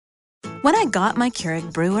When I got my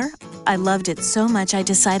Keurig brewer, I loved it so much I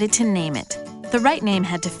decided to name it. The right name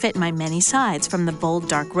had to fit my many sides, from the bold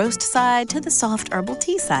dark roast side to the soft herbal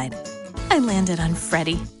tea side. I landed on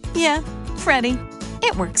Freddie. Yeah, Freddie.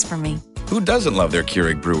 It works for me. Who doesn't love their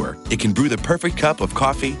Keurig brewer? It can brew the perfect cup of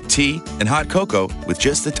coffee, tea, and hot cocoa with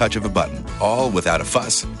just the touch of a button, all without a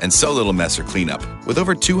fuss and so little mess or cleanup. With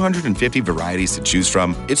over 250 varieties to choose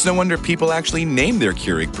from, it's no wonder people actually name their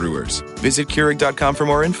Keurig brewers. Visit Keurig.com for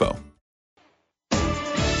more info.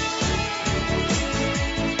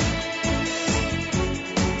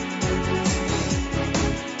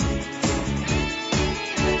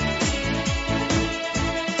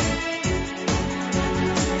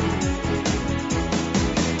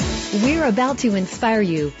 We're about to inspire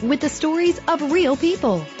you with the stories of real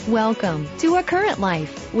people. Welcome to A Current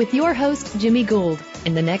Life with your host, Jimmy Gould.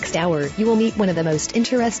 In the next hour, you will meet one of the most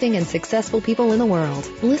interesting and successful people in the world.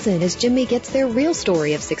 Listen as Jimmy gets their real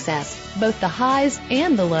story of success, both the highs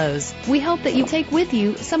and the lows. We hope that you take with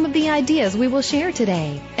you some of the ideas we will share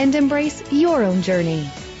today and embrace your own journey.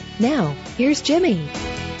 Now, here's Jimmy.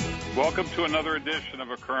 Welcome to another edition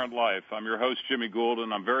of A Current Life. I'm your host, Jimmy Gould,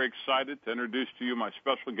 and I'm very excited to introduce to you my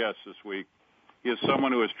special guest this week. He is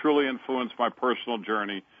someone who has truly influenced my personal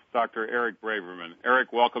journey, Dr. Eric Braverman.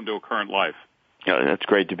 Eric, welcome to A Current Life. Yeah, that's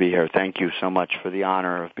great to be here. Thank you so much for the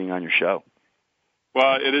honor of being on your show.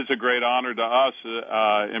 Well, it is a great honor to us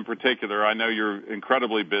in particular. I know you're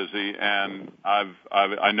incredibly busy, and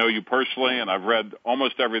I know you personally, and I've read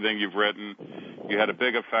almost everything you've written. You had a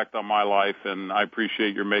big effect on my life, and I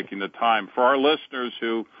appreciate your making the time. For our listeners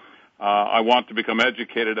who I want to become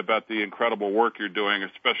educated about the incredible work you're doing,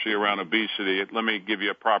 especially around obesity, let me give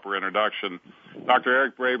you a proper introduction. Dr.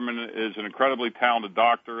 Eric Braverman is an incredibly talented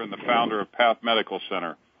doctor and the founder of Path Medical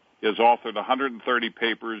Center. He has authored 130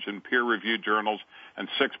 papers in peer-reviewed journals and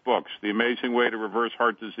 6 books: The Amazing Way to Reverse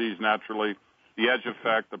Heart Disease Naturally, The Edge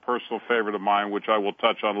Effect, a personal favorite of mine, which I will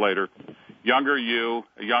touch on later, Younger You,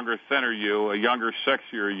 A Younger Thinner You, A Younger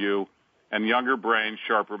Sexier You, and Younger Brain,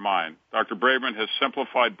 Sharper Mind. Dr. Braverman has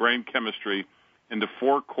simplified brain chemistry into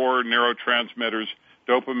 4 core neurotransmitters: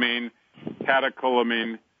 dopamine,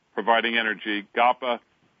 catecholamine, providing energy, GABA,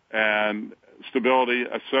 and stability,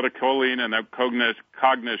 acetylcholine, and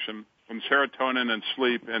cognition, from serotonin and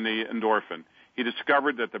sleep, and the endorphin. He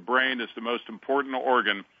discovered that the brain is the most important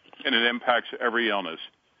organ, and it impacts every illness.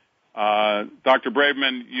 Dr.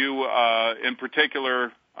 Braverman, you in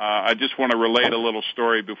particular, I just want to relate a little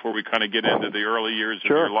story before we kind of get into the early years of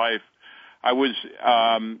your life. I was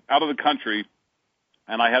out of the country,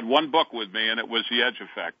 and I had one book with me, and it was The Edge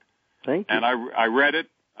Effect. Thank you. And I read it.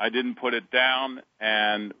 I didn't put it down,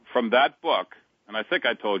 and from that book, and I think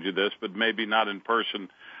I told you this, but maybe not in person,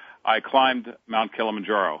 I climbed Mount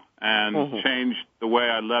Kilimanjaro and changed the way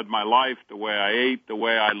I led my life, the way I ate, the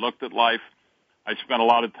way I looked at life. I spent a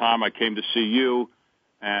lot of time. I came to see you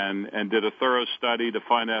and did a thorough study to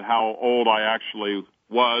find out how old I actually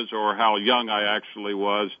was or how young I actually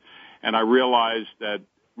was, and I realized that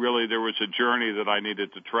really there was a journey that I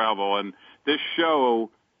needed to travel, and this show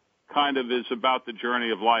kind of is about the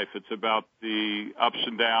journey of life. It's about the ups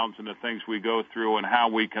and downs and the things we go through and how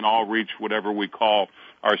we can all reach whatever we call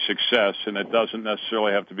our success. And it doesn't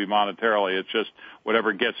necessarily have to be monetarily. It's just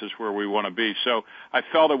whatever gets us where we want to be. So I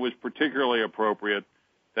felt it was particularly appropriate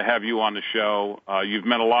to have you on the show. You've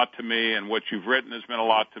meant a lot to me, and what you've written has meant a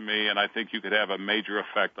lot to me, and I think you could have a major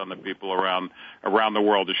effect on the people around the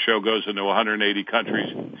world. The show goes into 180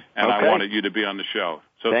 countries, and I wanted you to be on the show.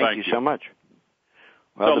 So thank you so much.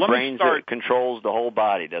 Well, the brain controls the whole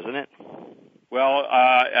body, doesn't it? Well,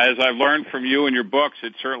 as I've learned from you and your books,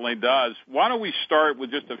 it certainly does. Why don't we start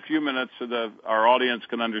with just a few minutes so that our audience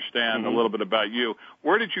can understand a little bit about you.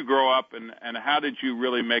 Where did you grow up, and how did you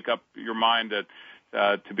really make up your mind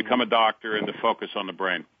to become a doctor and to focus on the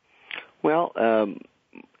brain? Well,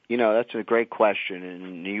 that's a great question.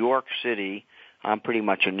 In New York City, I'm pretty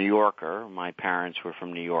much a New Yorker. My parents were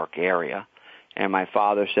from New York area. And my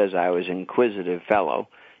father says I was an inquisitive fellow.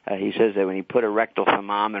 He says that when he put a rectal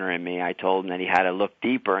thermometer in me, I told him that he had to look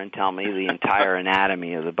deeper and tell me the entire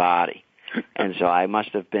anatomy of the body. And so I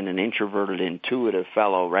must have been an introverted, intuitive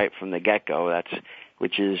fellow right from the get-go.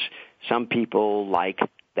 Which is, some people like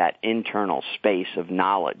that internal space of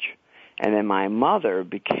knowledge. And then my mother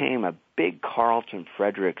became a big Carlton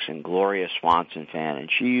Fredericks and Gloria Swanson fan, and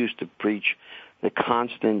she used to preach the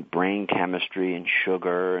constant brain chemistry and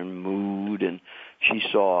sugar and mood, and she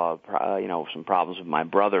saw, some problems with my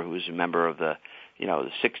brother, who was a member of the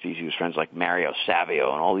 60s. He was friends like Mario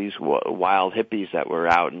Savio and all these wild hippies that were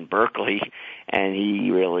out in Berkeley, and he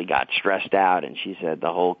really got stressed out, and she said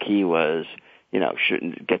the whole key was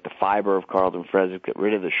shouldn't get the fiber of Carlton Fresno, get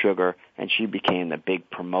rid of the sugar, and she became the big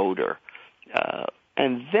promoter.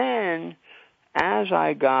 And then, as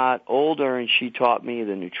I got older and she taught me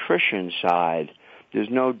the nutrition side, there's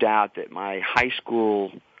no doubt that my high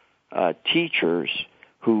school teachers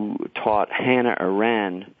who taught Hannah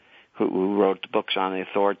Arendt, who wrote the books on the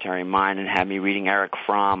authoritarian mind and had me reading Erich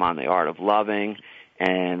Fromm on the art of loving,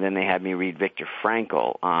 and then they had me read Viktor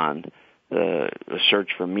Frankl on the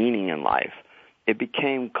search for meaning in life. It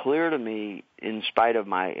became clear to me, in spite of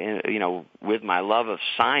my, with my love of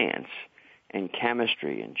science and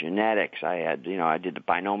chemistry and genetics, I did the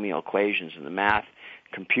binomial equations and the math.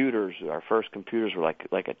 Computers, our first computers were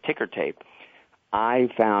like a ticker tape. I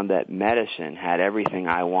found that medicine had everything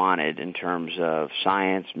I wanted in terms of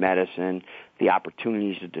science, medicine, the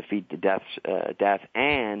opportunities to defeat the death,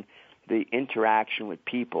 and the interaction with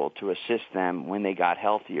people to assist them when they got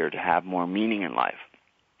healthier to have more meaning in life.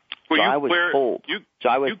 So I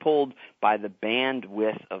was pulled by the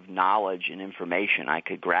bandwidth of knowledge and information I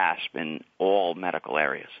could grasp in all medical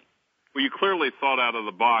areas. Well, you clearly thought out of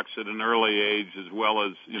the box at an early age, as well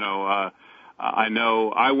as, I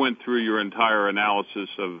know I went through your entire analysis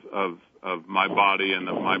of my body and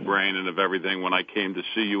of my brain and of everything when I came to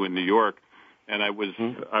see you in New York, and I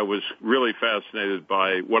was really fascinated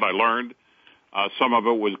by what I learned. Some of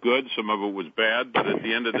it was good, some of it was bad, but at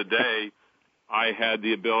the end of the day, I had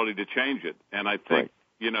the ability to change it, and I think,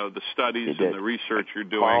 the studies and the research you're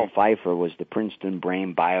doing. Carl Pfeiffer was the Princeton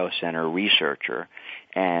Brain Biocenter researcher,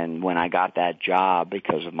 and when I got that job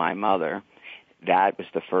because of my mother, that was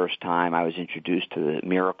the first time I was introduced to the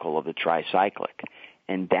miracle of the tricyclic.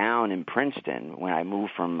 And down in Princeton, when I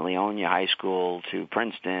moved from Leonia High School to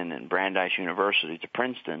Princeton and Brandeis University to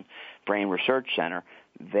Princeton Brain Research Center,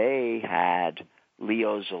 they had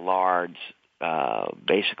Leo Szilard's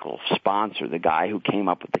basic sponsor, the guy who came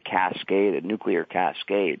up with the cascade, the nuclear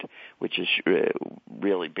cascade, which is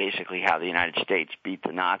really basically how the United States beat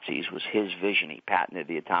the Nazis, was his vision. He patented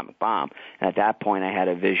the atomic bomb. And at that point, I had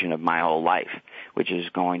a vision of my whole life, which is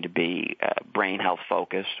going to be brain health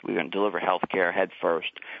focused. We're going to deliver health care head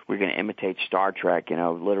first. We're going to imitate Star Trek,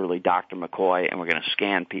 literally Dr. McCoy, and we're going to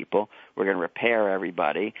scan people. We're going to repair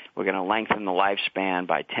everybody. We're going to lengthen the lifespan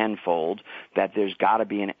by tenfold. That there's got to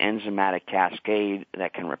be an enzymatic cascade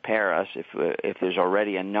that can repair us. If there's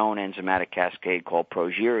already a known enzymatic cascade called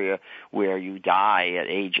progeria, where you die at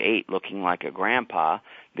age 8 looking like a grandpa,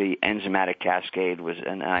 the enzymatic cascade was,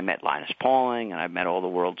 and I met Linus Pauling, and I've met all the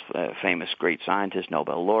world's famous great scientists,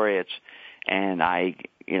 Nobel laureates, and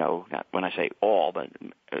when I say all, but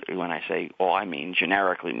when I say all, I mean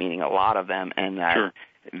generically, meaning a lot of them, and that. Sure.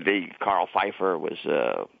 Carl Pfeiffer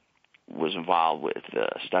was involved with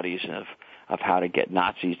studies of how to get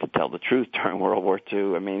Nazis to tell the truth during World War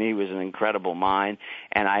II. I mean, he was an incredible mind.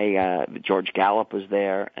 And George Gallup was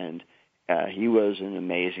there, and he was an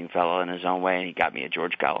amazing fellow in his own way, and he got me a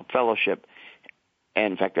George Gallup Fellowship.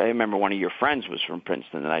 And in fact, I remember one of your friends was from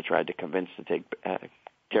Princeton, and I tried to convince to take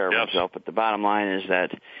care of himself. But the bottom line is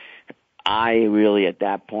that I really, at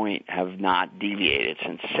that point, have not deviated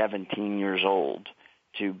since 17 years old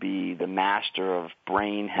to be the master of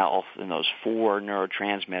brain health in those 4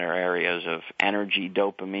 neurotransmitter areas of energy,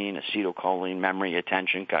 dopamine, acetylcholine, memory,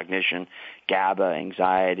 attention, cognition, GABA,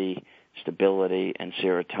 anxiety, stability, and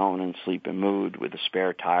serotonin, sleep and mood, with the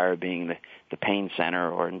spare tire being the pain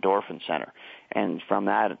center or endorphin center. And from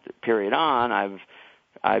that period on,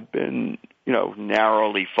 I've been,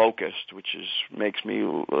 narrowly focused, which makes me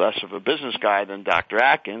less of a business guy than Dr.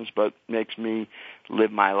 Atkins, but makes me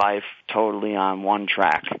live my life totally on one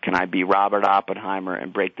track. Can I be Robert Oppenheimer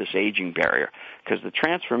and break this aging barrier? Because the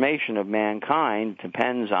transformation of mankind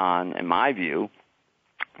depends on, in my view,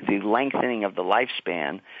 the lengthening of the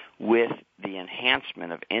lifespan with the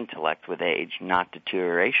enhancement of intellect with age, not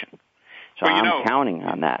deterioration. So I'm counting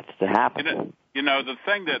on that to happen. The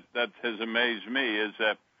thing that has amazed me is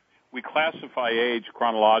that we classify age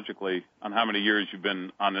chronologically on how many years you've been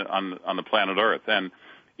on the planet Earth. And,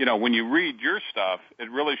 when you read your stuff, it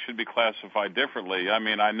really should be classified differently. I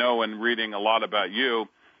mean, I know in reading a lot about you,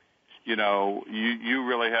 you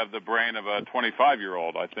really have the brain of a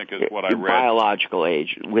 25-year-old, I think is what I read. Biological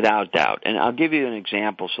age, without doubt. And I'll give you an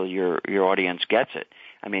example so your audience gets it.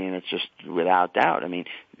 I mean, it's just without doubt. I mean,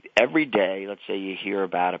 every day, let's say you hear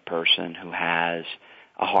about a person who has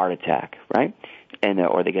a heart attack, right?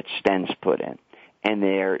 Or they get stents put in. And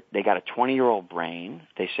they got a 20-year-old brain.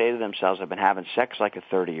 They say to themselves, I've been having sex like a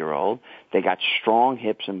 30-year-old. They got strong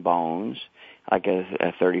hips and bones like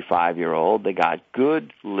a 35-year-old. They got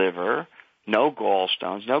good liver, no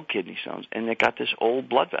gallstones, no kidney stones, and they got this old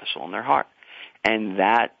blood vessel in their heart. And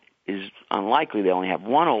that is unlikely. They only have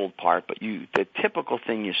one old part, but the typical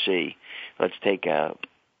thing you see, let's take a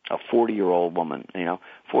 40-year-old woman,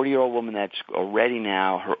 40-year-old woman that's already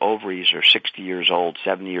now, her ovaries are 60 years old,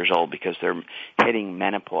 70 years old because they're hitting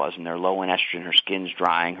menopause and they're low in estrogen, her skin's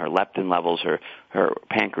drying, her leptin levels, her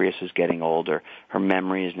pancreas is getting older, her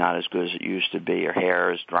memory is not as good as it used to be, her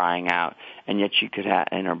hair is drying out, and yet she could have,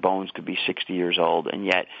 and her bones could be 60 years old, and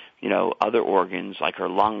yet, other organs like her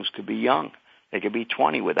lungs could be young. They could be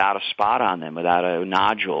 20 without a spot on them, without a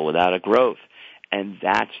nodule, without a growth. And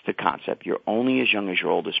that's the concept. You're only as young as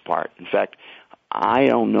your oldest part. In fact, I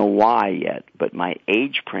don't know why yet, but my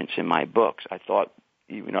age prints in my books, I thought,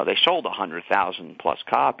 they sold 100,000 plus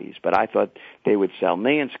copies, but I thought they would sell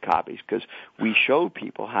millions of copies because we showed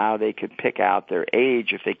people how they could pick out their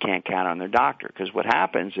age if they can't count on their doctor. Because what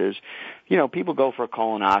happens is, people go for a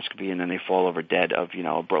colonoscopy and then they fall over dead of,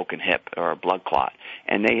 a broken hip or a blood clot.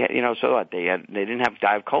 And they, so what? They didn't have to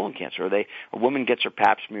die of colon cancer. Or a woman gets her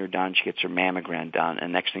pap smear done, she gets her mammogram done,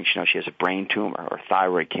 and next thing she knows, she has a brain tumor or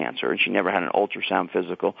thyroid cancer, and she never had an ultrasound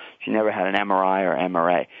physical, she never had an MRI or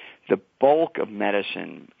MRA. The bulk of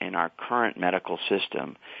medicine in our current medical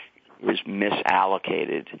system is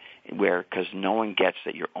misallocated because no one gets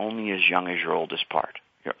that you're only as young as your oldest part.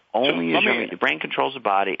 You're only as young. Your brain controls the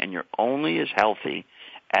body, and you're only as healthy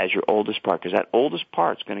as your oldest part because that oldest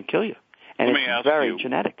part's going to kill you. And it's very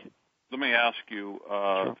genetic. Let me ask you,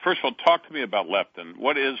 Sure. First of all, talk to me about leptin.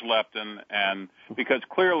 What is leptin? And because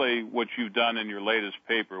clearly what you've done in your latest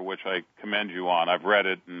paper, which I commend you on, I've read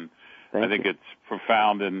it, and I think it's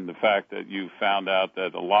profound in the fact that you found out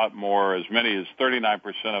that a lot more, as many as 39%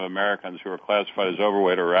 of Americans who are classified as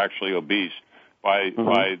overweight are actually obese by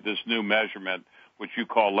this new measurement, which you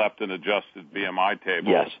call leptin-adjusted BMI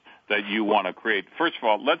table that you want to create. First of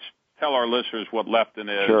all, let's tell our listeners what leptin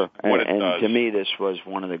is, what it does. To me, this was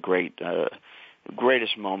one of the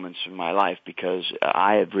greatest moments in my life because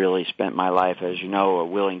I have really spent my life, as you know,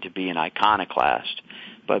 willing to be an iconoclast.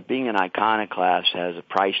 But being an iconoclast has a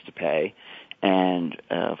price to pay, and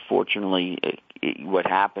fortunately, what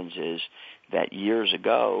happens is that years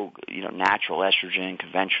ago, natural estrogen,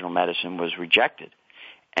 conventional medicine was rejected.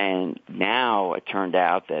 And now it turned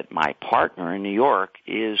out that my partner in New York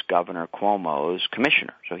is Governor Cuomo's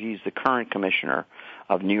commissioner. So he's the current commissioner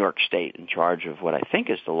of New York State in charge of what I think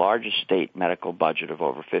is the largest state medical budget of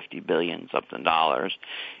over $50 billion something dollars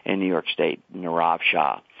in New York State, Nirav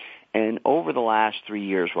Shah. And over the last 3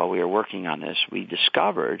 years while we were working on this, we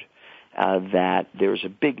discovered that there's a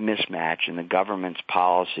big mismatch in the government's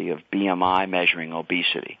policy of BMI measuring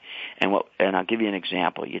obesity. And I'll give you an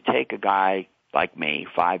example. You take a guy like me,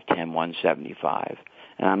 5'10", 175,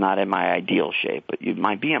 and I'm not in my ideal shape, but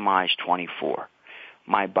my BMI is 24.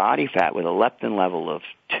 My body fat with a leptin level of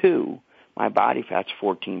 2, my body fat's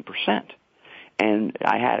 14%. And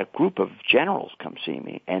I had a group of generals come see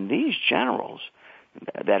me, and these generals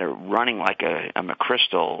that are running like a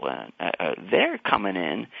McChrystal, they're coming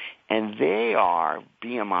in, and they are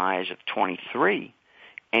BMIs of 23,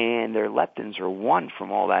 and their leptins are 1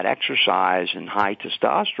 from all that exercise and high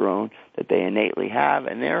testosterone that they innately have,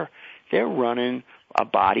 and they're running a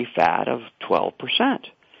body fat of 12%.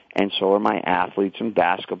 And so are my athletes and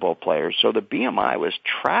basketball players. So the BMI was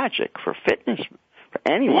tragic for fitness. For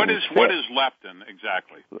anyone what is leptin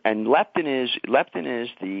exactly? And leptin is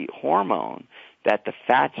the hormone that the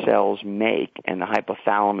fat cells make and the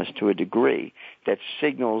hypothalamus to a degree that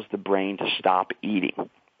signals the brain to stop eating.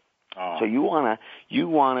 Oh. So you want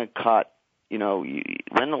to cut, when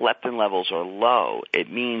the leptin levels are low, it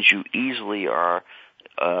means you easily are,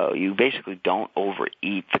 you basically don't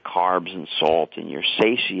overeat the carbs and salt, and you're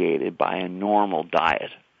satiated by a normal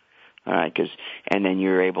diet. All right, and then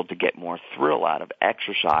you're able to get more thrill out of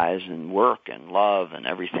exercise and work and love and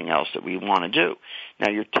everything else that we want to do. Now,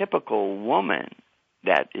 your typical woman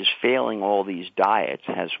that is failing all these diets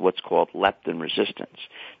has what's called leptin resistance.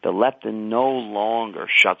 The leptin no longer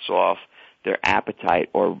shuts off their appetite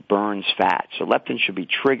or burns fat. So leptin should be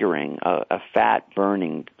triggering a fat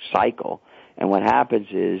burning cycle. And what happens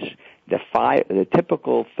is the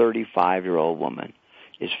typical 35-year-old woman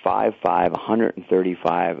is 5'5",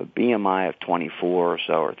 135, a BMI of 24 or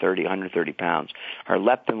so, or 130 pounds. Her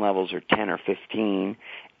leptin levels are 10 or 15,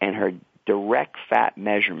 and her direct fat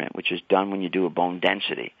measurement, which is done when you do a bone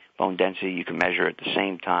density you can measure at the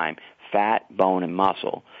same time, fat, bone, and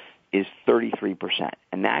muscle, is 33%.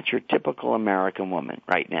 And that's your typical American woman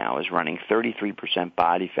right now is running 33%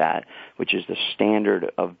 body fat, which is the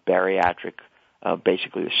standard of bariatric,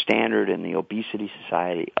 basically the standard in the Obesity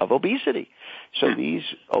Society of obesity. So these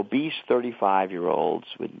obese 35-year-olds,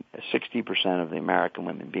 with 60% of the American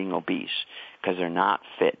women being obese because they're not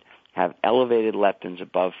fit, have elevated leptins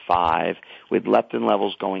above 5, with leptin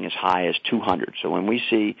levels going as high as 200. So when we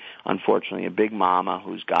see, unfortunately, a big mama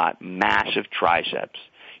who's got massive triceps,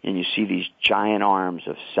 and you see these giant arms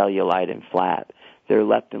of cellulite and flat, their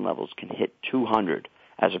leptin levels can hit 200,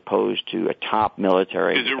 as opposed to a top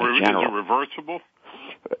military general. Is it reversible?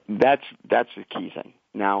 That's the key thing.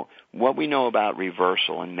 Now, what we know about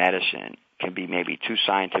reversal in medicine can be maybe too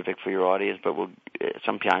scientific for your audience, but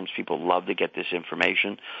sometimes people love to get this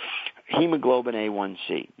information. Hemoglobin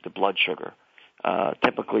A1C, the blood sugar.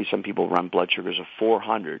 Typically, some people run blood sugars of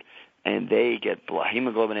 400, and they get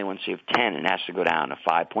hemoglobin A1C of 10, and it has to go down to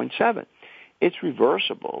 5.7. It's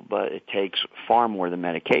reversible, but it takes far more than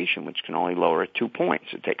medication, which can only lower it 2 points.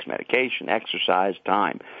 It takes medication, exercise,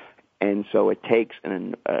 time. And so it takes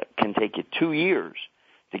can take you 2 years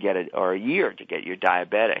to get it, or a year to get your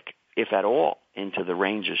diabetic, if at all, into the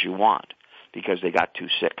ranges you want, because they got too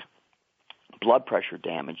sick. Blood pressure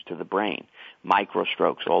damage to the brain,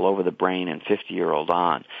 microstrokes all over the brain and 50-year-old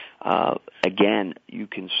on. Again, you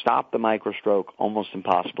can stop the microstroke, almost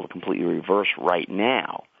impossible to completely reverse right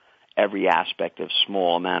now every aspect of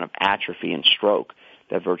small amount of atrophy and stroke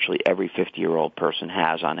that virtually every 50-year-old person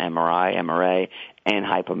has on MRI, MRA, and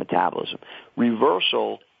hypometabolism.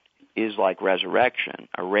 Reversal is like resurrection,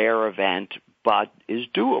 a rare event, but is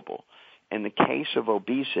doable. In the case of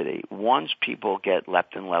obesity, once people get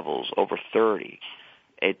leptin levels over 30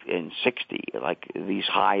 and 60, like these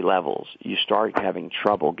high levels, you start having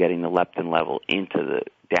trouble getting the leptin level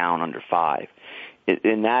down under 5.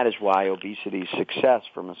 And that is why obesity's success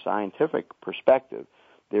from a scientific perspective,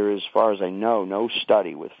 there is, as far as I know, no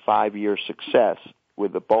study with 5-year success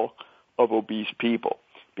with the bulk of obese people,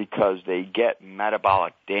 because they get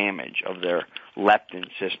metabolic damage of their leptin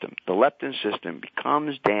system. The leptin system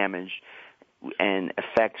becomes damaged and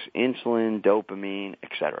affects insulin, dopamine,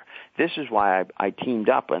 etc. This is why I teamed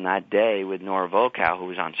up on that day with Nora Volkow, who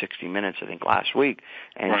was on 60 Minutes, I think, last week,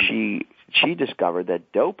 and she discovered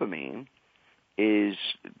that dopamine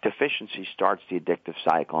deficiency starts the addictive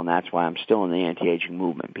cycle, and that's why I'm still in the anti-aging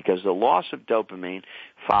movement, because the loss of dopamine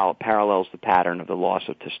parallels the pattern of the loss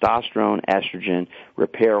of testosterone, estrogen,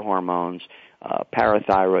 repair hormones,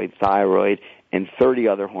 parathyroid, thyroid, and 30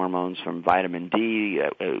 other hormones from vitamin D,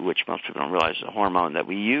 which most people don't realize is a hormone that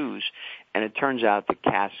we use. And it turns out the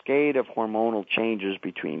cascade of hormonal changes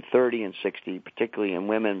between 30 and 60, particularly in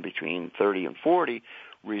women between 30 and 40,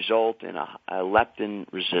 result in a leptin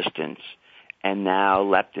resistance. And now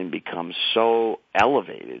leptin becomes so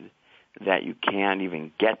elevated that you can't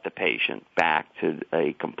even get the patient back to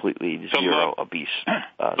a completely zero obese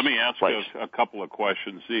Let me ask place. you a couple of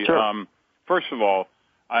questions. Sure. First of all,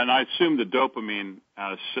 and I assume the dopamine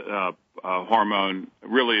hormone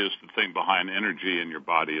really is the thing behind energy in your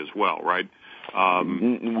body as well, right?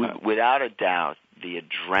 Without a doubt, the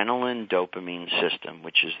adrenaline dopamine system,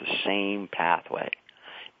 which is the same pathway,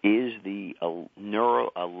 is the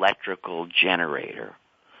neuroelectrical generator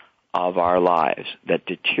of our lives that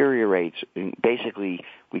deteriorates. Basically,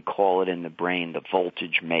 we call it in the brain the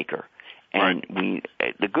voltage maker. And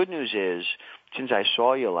the good news is, since I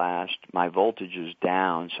saw you last, my voltage is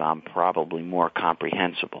down, so I'm probably more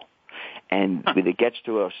comprehensible. And it gets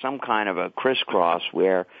to some kind of a crisscross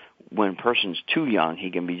where when a person's too young, he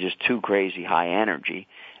can be just too crazy high energy,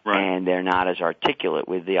 and they're not as articulate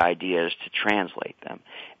with the ideas to translate them.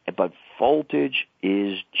 But voltage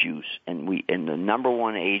is juice, and the number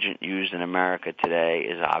one agent used in America today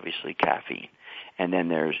is obviously caffeine. And then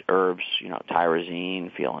there's herbs,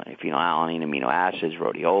 tyrosine, phenylalanine, amino acids,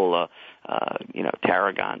 rhodiola,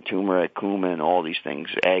 tarragon, turmeric, cumin, all these things,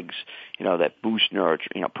 eggs, that boost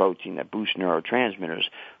protein that boost neurotransmitters.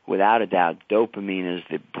 Without a doubt, dopamine is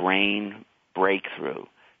the brain breakthrough.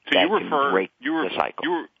 So you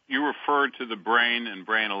cycle. You refer to the brain and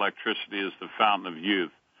brain electricity as the fountain of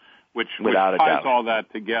youth, which ties all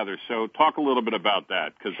that together. So talk a little bit about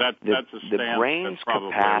that, because that's a stance. The brain's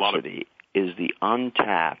capacity is the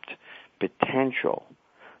untapped potential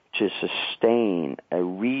to sustain a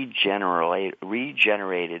regenerated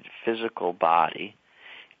physical body,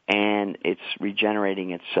 and it's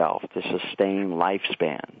regenerating itself to sustain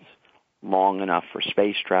lifespans long enough for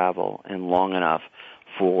space travel and long enough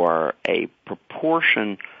for a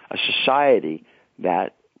society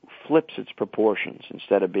that flips its proportions.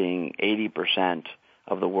 Instead of being 80%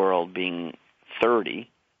 of the world being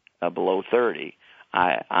below 30,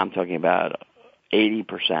 I'm talking about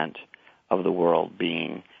 80% of the world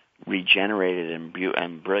being regenerated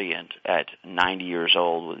and brilliant at 90 years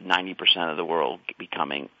old, with 90% of the world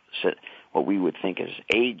becoming what we would think is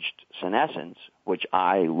aged senescence, which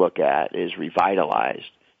I look at is revitalized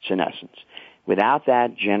senescence. Without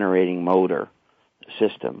that generating motor,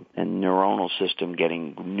 system and neuronal system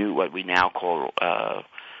getting new, what we now call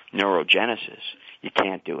neurogenesis. You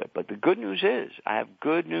can't do it. But the good news is, I have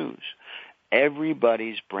good news.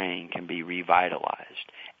 Everybody's brain can be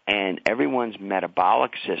revitalized, and everyone's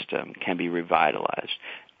metabolic system can be revitalized.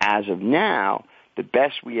 As of now, the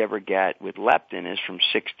best we ever get with leptin is from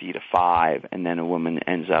 60 to 5, and then a woman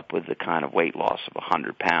ends up with the kind of weight loss of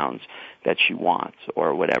 100 pounds that she wants,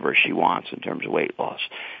 or whatever she wants in terms of weight loss.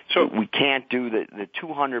 So we can't do the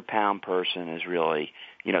 200-pound person is really,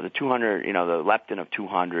 the 200, the leptin of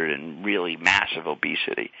 200 and really massive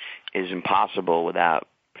obesity is impossible without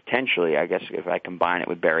potentially, I guess, if I combine it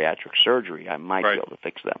with bariatric surgery, I might be able to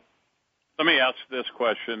fix them. Let me ask this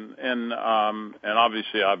question, and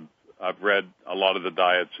obviously I've read a lot of the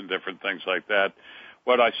diets and different things like that.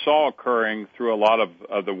 What I saw occurring through a lot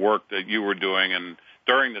of the work that you were doing, and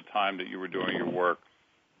during the time that you were doing your work,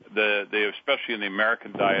 especially in the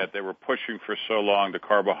American diet, they were pushing for so long the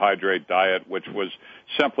carbohydrate diet, which was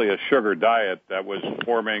simply a sugar diet that was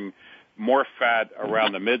forming more fat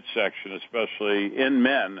around the midsection, especially in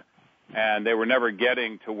men, and they were never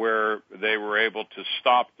getting to where they were able to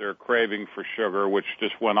stop their craving for sugar, which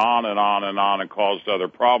just went on and on and on and caused other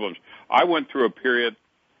problems. I went through a period,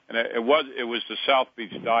 and it was the South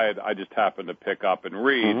Beach diet I just happened to pick up and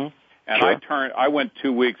read, and I went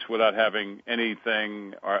 2 weeks without having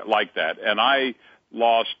anything like that, and I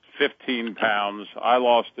lost 15 pounds. I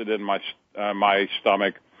lost it in my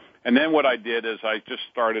stomach. And then what I did is I just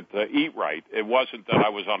started to eat right. It wasn't that I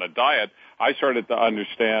was on a diet. I started to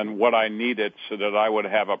understand what I needed so that I would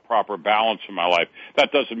have a proper balance in my life.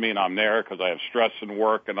 That doesn't mean I'm there because I have stress and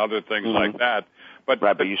work and other things like that. But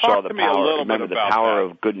you saw the power. Remember, the power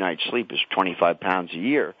of good night's sleep is 25 pounds a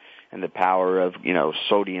year, and the power of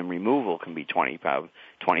sodium removal can be 20 pounds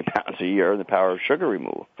a year. And the power of sugar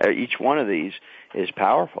removal. Each one of these is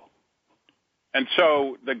powerful. And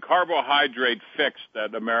so the carbohydrate fix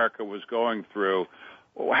that America was going through,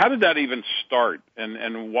 how did that even start?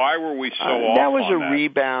 And why were we so off that was on a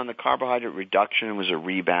rebound. The carbohydrate reduction was a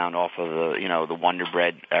rebound off of the Wonder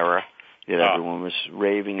Bread era that everyone was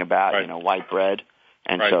raving about, white bread.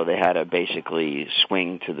 And so they had to basically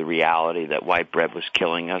swing to the reality that white bread was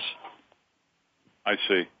killing us. I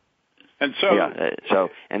see. And so...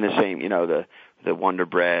 and the same, the Wonder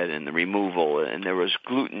Bread and the removal, and there was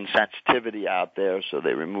gluten sensitivity out there, so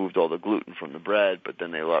they removed all the gluten from the bread, but then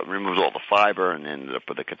they removed all the fiber and ended up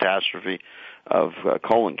with a catastrophe of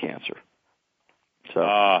colon cancer.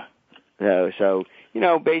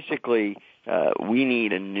 Basically, we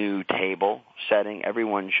need a new table setting.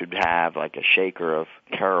 Everyone should have like a shaker of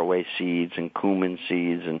caraway seeds and cumin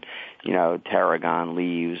seeds and, tarragon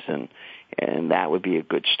leaves, and that would be a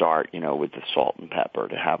good start, with the salt and pepper,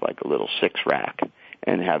 to have like a little 6-rack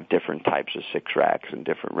and have different types of 6-racks in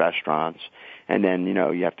different restaurants. And then,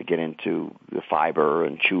 you have to get into the fiber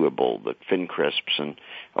and chewable, the thin crisps and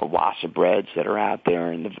wassa breads that are out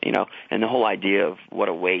there. And, and the whole idea of what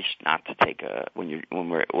a waste not to take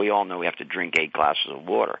we all know we have to drink 8 glasses of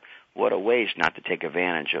water. What a waste not to take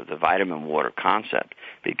advantage of the vitamin water concept,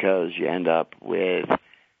 because you end up with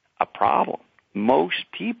a problem. Most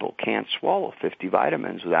people can't swallow 50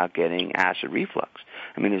 vitamins without getting acid reflux.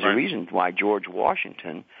 I mean, there's a reason why George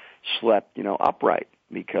Washington slept, upright,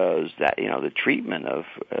 because that, the treatment of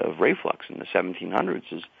reflux in the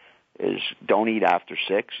 1700s is don't eat after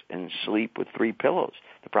 6 and sleep with 3 pillows.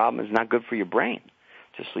 The problem is not good for your brain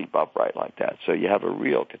to sleep upright like that. So you have a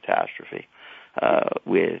real catastrophe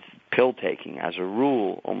with pill taking. As a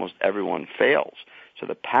rule, almost everyone fails. So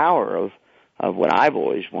the power of what I've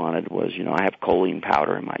always wanted was, I have choline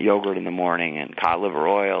powder in my yogurt in the morning and cod liver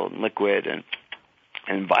oil and liquid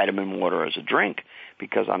and vitamin water as a drink,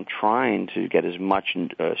 because I'm trying to get as much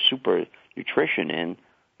super nutrition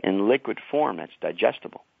in liquid form that's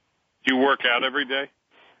digestible. Do you work out every day?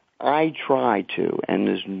 I try to, and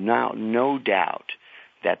there's now no doubt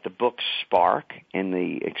that the book Spark and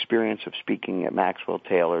the experience of speaking at Maxwell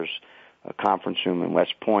Taylor's conference room in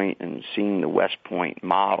West Point and seeing the West Point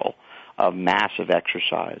model of massive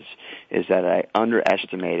exercise is that I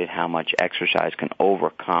underestimated how much exercise can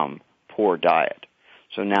overcome poor diet.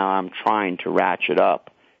 So now I'm trying to ratchet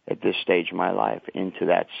up at this stage of my life into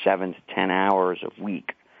that 7 to 10 hours a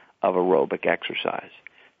week of aerobic exercise,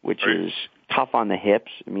 which is tough on the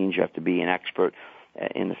hips. It means you have to be an expert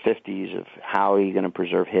in the 50s of how are you going to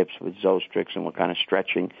preserve hips with Zostrix and what kind of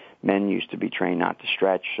stretching. Men used to be trained not to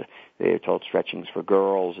stretch. They were told stretching's for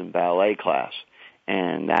girls in ballet class.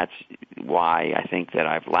 And that's why I think that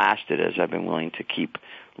I've lasted, as I've been willing to keep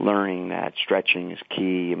learning that stretching is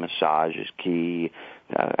key, massage is key,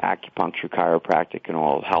 acupuncture, chiropractic can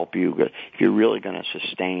all help you. But if you're really going to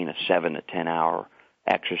sustain a 7 to 10 hour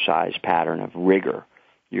exercise pattern of rigor.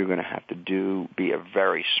 You're going to have to be a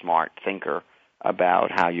very smart thinker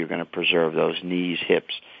about how you're going to preserve those knees,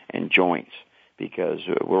 hips, and joints, because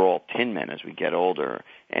we're all tin men as we get older,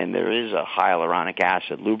 and there is a hyaluronic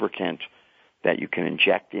acid lubricant that you can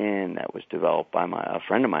inject in that was developed by a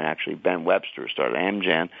friend of mine, actually, Ben Webster, who started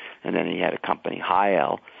Amgen, and then he had a company,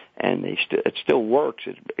 Hyel, and it still works.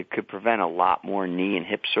 It could prevent a lot more knee and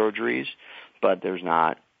hip surgeries, but it's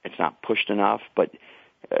not pushed enough, but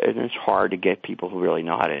it's hard to get people who really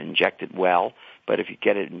know how to inject it well. But if you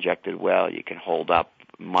get it injected well, you can hold up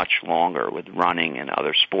much longer with running and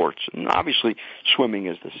other sports. And obviously, swimming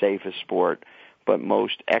is the safest sport, but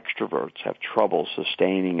most extroverts have trouble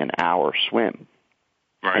sustaining an hour swim.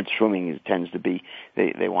 Right. And swimming tends to be,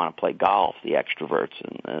 they want to play golf, the extroverts,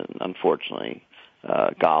 and unfortunately,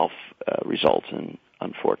 golf results in,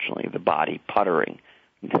 unfortunately, the body puttering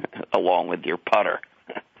along with your putter.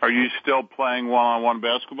 Are you still playing one-on-one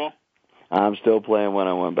basketball? I'm still playing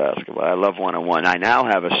one-on-one basketball. I love one-on-one. I now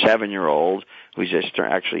have a 7-year-old who's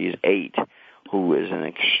he's 8, who is an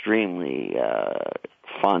extremely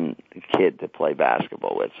fun kid to play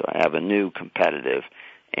basketball with. So I have a new competitive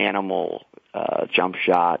animal jump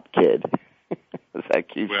shot kid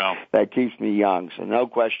that keeps me young. So no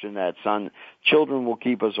question that children will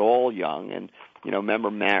keep us all young. And remember,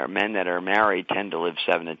 men that are married tend to live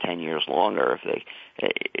 7 to 10 years longer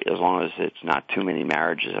as long as it's not too many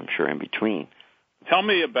marriages, I'm sure, in between. Tell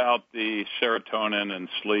me about the serotonin and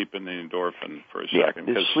sleep and the endorphin for a second,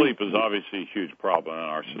 because sleep is obviously a huge problem in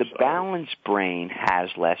our society. The balanced brain has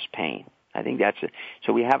less pain. I think that's it.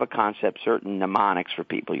 So we have a concept, certain mnemonics for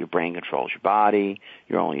people. Your brain controls your body.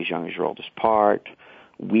 You're only as young as your oldest part.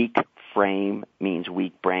 Weak frame means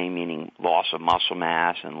weak brain, meaning loss of muscle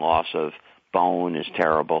mass and loss of bone is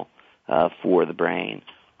terrible for the brain.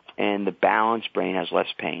 And the balanced brain has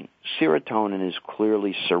less pain. Serotonin is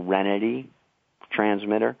clearly serenity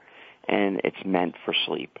transmitter, and it's meant for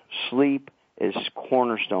sleep. Sleep is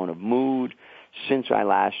cornerstone of mood. Since I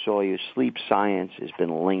last saw you, sleep science has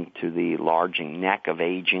been linked to the enlarging neck of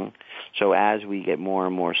aging. So as we get more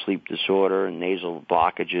and more sleep disorder and nasal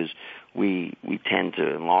blockages, we tend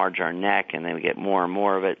to enlarge our neck, and then we get more and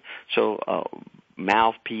more of it. So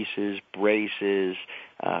mouthpieces, braces,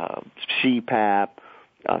 CPAP,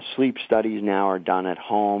 sleep studies now are done at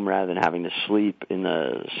home rather than having to sleep in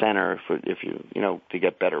the center to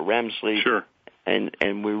get better REM sleep. Sure. And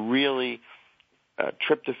we're really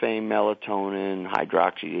tryptophan, melatonin,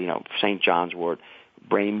 hydroxy, St. John's wort,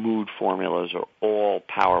 brain mood formulas are all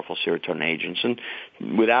powerful serotonin agents. And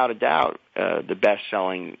without a doubt,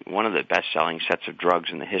 one of the best-selling sets of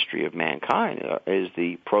drugs in the history of mankind is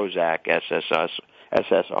the Prozac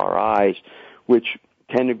SSRIs, which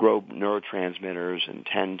tend to grow neurotransmitters and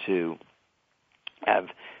tend to have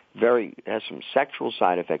some sexual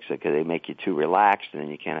side effects because they make you too relaxed and then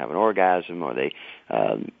you can't have an orgasm, or they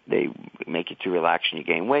make you too relaxed and you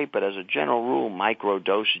gain weight. But as a general rule, micro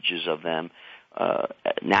dosages of them,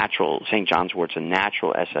 natural St. John's wort's a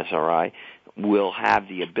natural SSRI, will have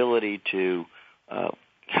the ability to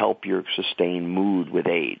help your sustained mood with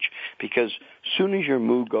age. Because as soon as your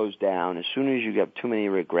mood goes down, as soon as you get too many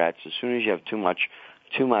regrets, as soon as you have too much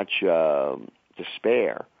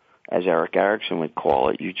despair, as Eric Erickson would call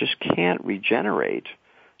it, you just can't regenerate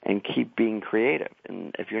and keep being creative.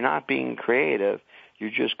 And if you're not being creative,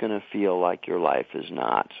 you're just going to feel like your life is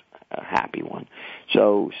not a happy one.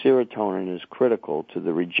 So serotonin is critical to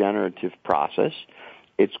the regenerative process.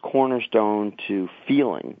 It's cornerstone to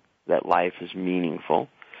feeling that life is meaningful.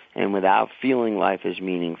 And without feeling life is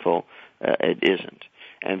meaningful, it isn't.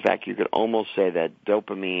 And in fact, you could almost say that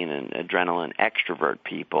dopamine and adrenaline extrovert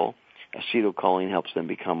people, acetylcholine helps them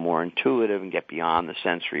become more intuitive and get beyond the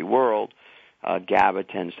sensory world. GABA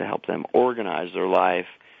tends to help them organize their life.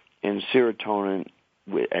 And serotonin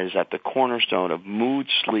is at the cornerstone of mood,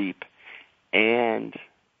 sleep, and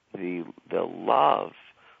the love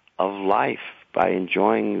of life by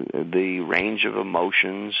enjoying the range of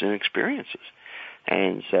emotions and experiences.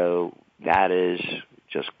 And so that is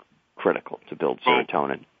just critical to build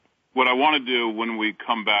serotonin. What I want to do when we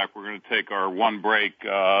come back, we're going to take our one break,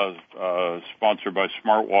 sponsored by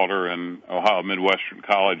Smartwater and Ohio Midwestern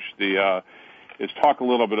College, is talk a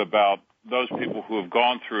little bit about those people who have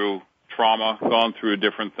gone through trauma, gone through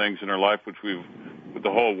different things in their life, which the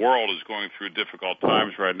whole world is going through difficult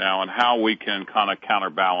times right now, and how we can kind of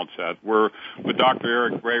counterbalance that. We're with Dr.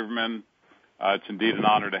 Eric Braverman. It's indeed an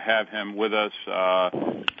honor to have him with us,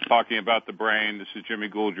 talking about the brain. This is Jimmy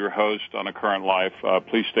Gould, your host on A Current Life.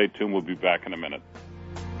 Please stay tuned. We'll be back in a minute.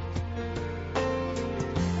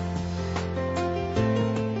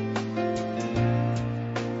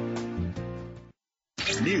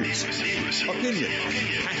 News, opinion,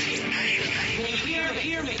 passion.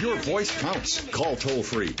 Your voice counts. Call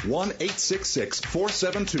toll-free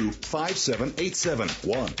 1-866-472-5787.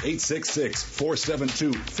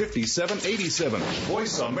 1-866-472-5787.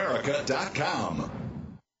 VoiceAmerica.com.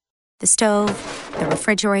 The stove, the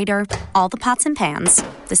refrigerator, all the pots and pans,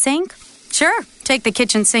 the sink. Sure, take the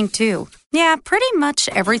kitchen sink too. Yeah, pretty much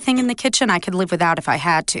everything in the kitchen I could live without if I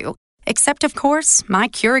had to. Except, of course, my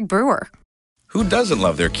Keurig brewer. Who doesn't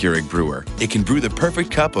love their Keurig brewer? It can brew the perfect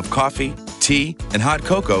cup of coffee, tea, and hot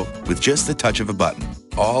cocoa with just the touch of a button.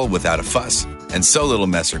 All without a fuss and so little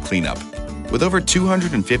mess or cleanup. With over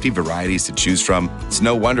 250 varieties to choose from, it's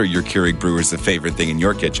no wonder your Keurig brewer is the favorite thing in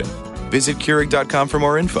your kitchen. Visit Keurig.com for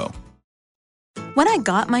more info. When I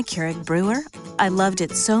got my Keurig brewer, I loved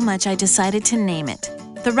it so much I decided to name it.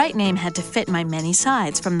 The right name had to fit my many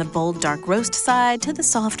sides, from the bold dark roast side to the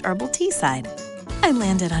soft herbal tea side. I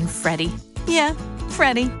landed on Freddie. Yeah,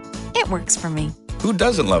 Freddie. It works for me. Who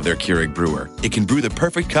doesn't love their Keurig brewer? It can brew the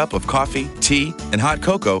perfect cup of coffee, tea, and hot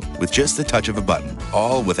cocoa with just the touch of a button.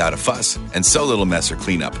 All without a fuss and so little mess or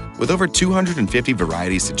cleanup. With over 250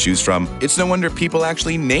 varieties to choose from, it's no wonder people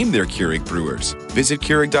actually name their Keurig brewers. Visit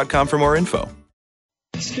Keurig.com for more info.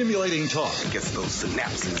 Stimulating talk. It gets those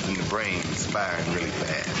synapses in the brain firing really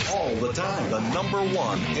fast. All the time. The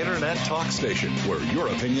 #1 Internet talk station where your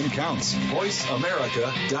opinion counts.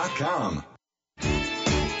 VoiceAmerica.com.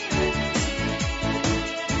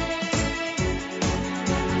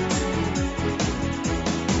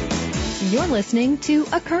 You're listening to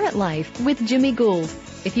A Current Life with Jimmy Gould.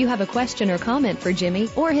 If you have a question or comment for Jimmy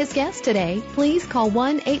or his guest today, please call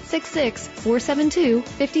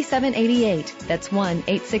 1-866-472-5788. That's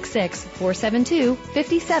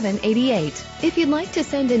 1-866-472-5788. If you'd like to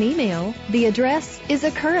send an email, the address is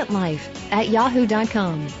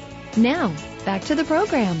acurrentlife@yahoo.com. Now, back to the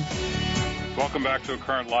program. Welcome back to A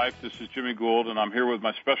Current Life. This is Jimmy Gould, and I'm here with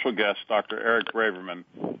my special guest, Dr. Eric Braverman.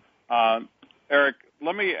 Eric,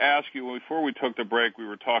 let me ask you, before we took the break, we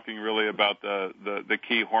were talking really about the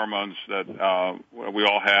key hormones that we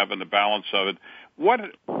all have and the balance of it. What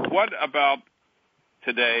about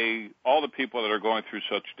today, all the people that are going through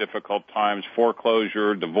such difficult times,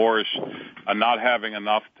 foreclosure, divorce, not having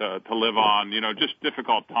enough to live on, just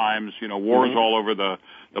difficult times, wars all over the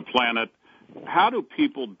planet. How do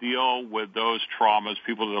people deal with those traumas,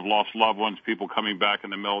 people that have lost loved ones, people coming back in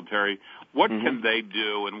the military? What can they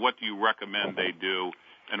do, and what do you recommend they do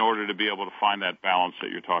in order to be able to find that balance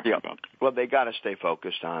that you're talking about? Well, they got to stay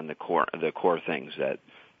focused on the core things, that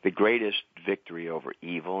the greatest victory over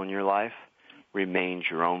evil in your life remains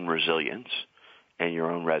your own resilience and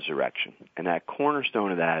your own resurrection. And that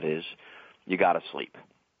cornerstone of that is you got to sleep.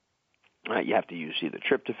 You have to use either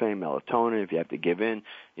tryptophan, melatonin, if you have to give in,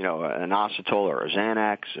 an inositol or a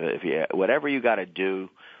Xanax. Whatever you got to do,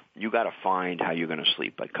 you got to find how you're going to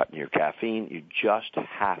sleep by cutting your caffeine. You just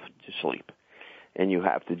have to sleep. And you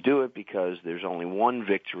have to do it because there's only one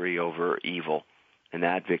victory over evil, and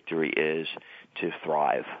that victory is to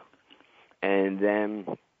thrive. And then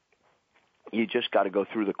you just got to go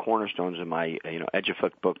through the cornerstones of my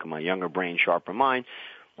Edufuck book, my Younger Brain, Sharper Mind.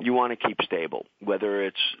 You want to keep stable, whether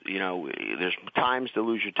it's, there's times to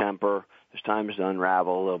lose your temper, there's times to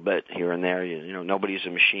unravel a little bit here and there. Nobody's a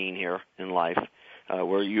machine here in life.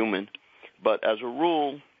 We're human. But as a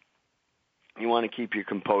rule, you want to keep your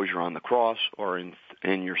composure on the cross or in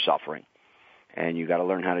your suffering. And you got to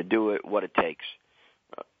learn how to do it, what it takes.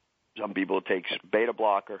 Some people it takes beta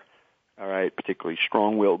blocker, all right, particularly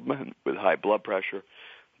strong-willed men with high blood pressure,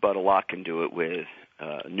 but a lot can do it with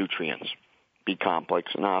nutrients.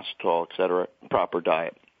 B-complex, inositol, et cetera, proper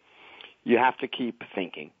diet. You have to keep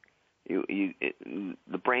thinking.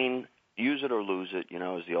 The brain, use it or lose it,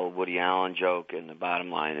 is the old Woody Allen joke, and the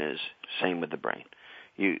bottom line is same with the brain.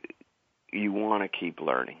 You want to keep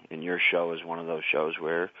learning, and your show is one of those shows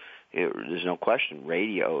where there's no question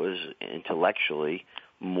radio is intellectually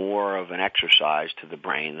more of an exercise to the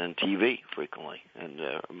brain than TV frequently, and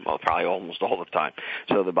probably almost all the time.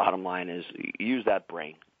 So the bottom line is use that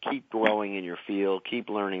brain. Keep growing in your field. Keep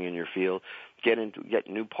learning in your field. Get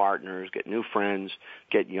new partners. Get new friends.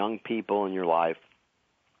 Get young people in your life.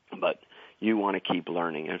 But you want to keep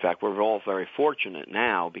learning. In fact, we're all very fortunate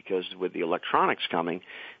now because with the electronics coming,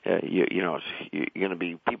 you're going to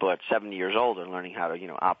be people at 70 years old and learning how to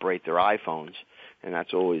operate their iPhones, and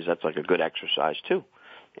that's like a good exercise too.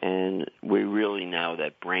 And we really know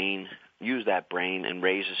that use that brain and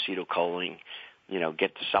raise acetylcholine.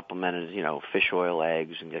 Get the supplemented, fish oil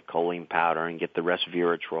eggs and get choline powder and get the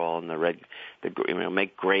resveratrol and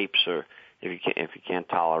make grapes, or if you can't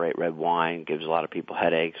tolerate red wine, gives a lot of people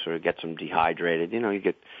headaches, or gets them dehydrated. You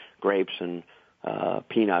get grapes and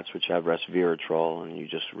peanuts, which have resveratrol, and you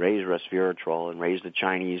just raise resveratrol and raise the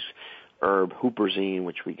Chinese herb huperzine,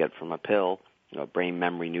 which we get from a pill, brain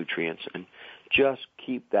memory nutrients, and just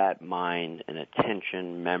keep that mind and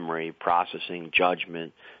attention, memory, processing,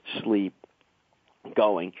 judgment, sleep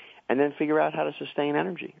going, and then figure out how to sustain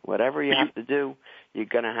energy. Whatever you have to do, you're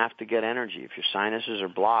going to have to get energy. If your sinuses are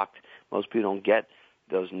blocked, most people don't get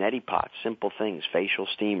those neti pots, simple things, facial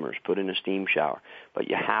steamers, put in a steam shower, but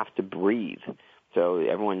you have to breathe. So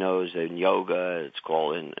everyone knows that in yoga, it's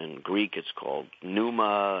called, in Greek, it's called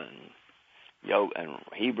pneuma, and yoga, and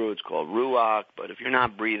Hebrew, it's called ruach. But if you're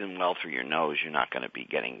not breathing well through your nose, you're not going to be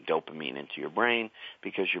getting dopamine into your brain,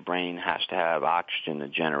 because your brain has to have oxygen to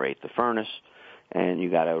generate the furnace, and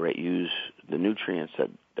you got to use the nutrients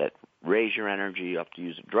that raise your energy. You have to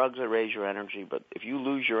use the drugs that raise your energy. But if you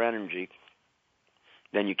lose your energy,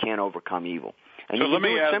 then you can't overcome evil. And so let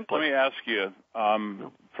me ask you,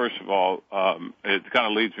 first of all, it kind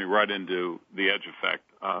of leads me right into the edge effect.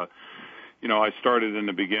 I started in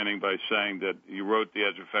the beginning by saying that you wrote The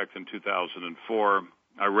Edge Effect in 2004.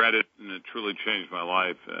 I read it, and it truly changed my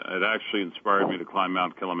life. It actually inspired me to climb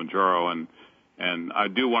Mount Kilimanjaro, and I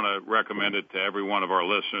do want to recommend it to every one of our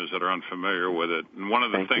listeners that are unfamiliar with it. And one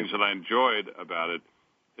of the things that I enjoyed about it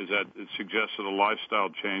is that it suggested a lifestyle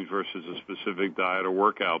change versus a specific diet or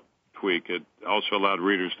workout tweak. It also allowed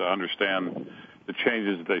readers to understand the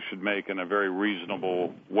changes that they should make in a very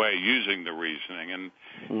reasonable way using the reasoning.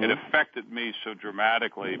 And it affected me so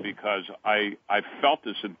dramatically because I felt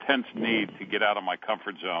this intense need to get out of my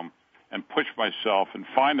comfort zone and push myself and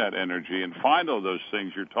find that energy and find all those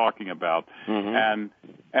things you're talking about. And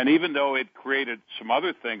even though it created some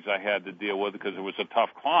other things I had to deal with because it was a tough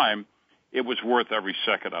climb, it was worth every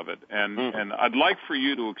second of it. And I'd like for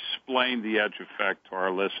you to explain the edge effect to our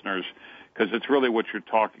listeners, because it's really what you're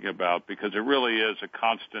talking about, because it really is a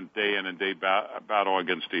constant day in and day battle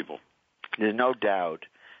against evil. There's no doubt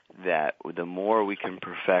that the more we can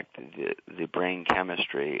perfect the brain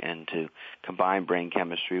chemistry and to combine brain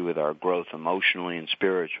chemistry with our growth emotionally and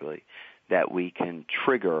spiritually, that we can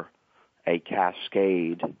trigger a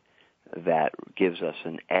cascade that gives us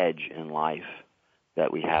an edge in life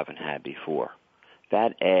that we haven't had before.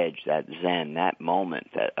 That edge, that zen, that moment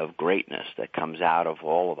of greatness that comes out of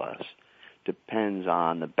all of us depends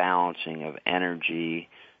on the balancing of energy,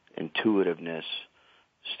 intuitiveness,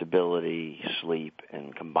 stability, sleep,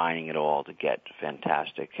 and combining it all to get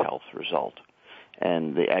fantastic health result.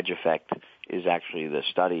 And the edge effect is actually the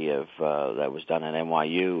study of that was done at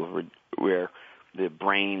NYU, where the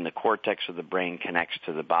brain, the cortex of the brain connects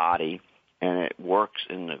to the body, and it works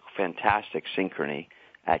in a fantastic synchrony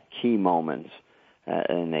at key moments,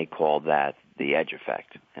 and they called that the edge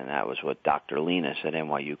effect, and that was what Dr. Linus at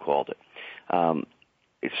NYU called it.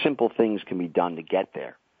 Simple things can be done to get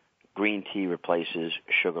there. Green tea replaces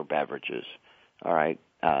sugar beverages. All right,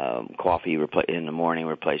 coffee in the morning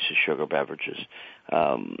replaces sugar beverages.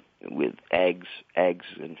 With eggs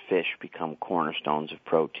and fish become cornerstones of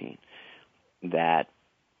protein. That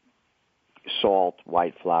salt,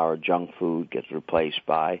 white flour, junk food gets replaced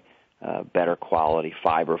by better quality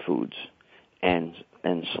fiber foods and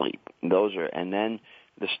sleep. And then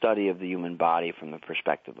the study of the human body from the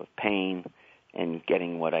perspective of pain and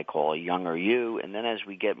getting what I call a younger you. And then as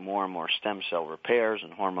we get more and more stem cell repairs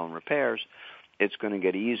and hormone repairs, it's going to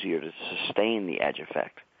get easier to sustain the edge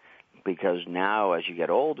effect. Because now as you get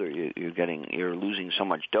older, you're losing so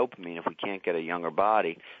much dopamine. If we can't get a younger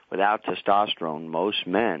body without testosterone, most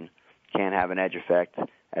men can't have an edge effect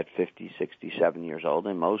at 50, 60, years old.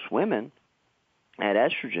 And most women at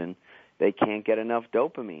estrogen, they can't get enough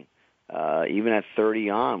dopamine. Even at 30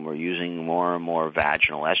 on, we're using more and more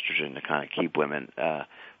vaginal estrogen to kind of keep women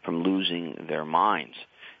from losing their minds.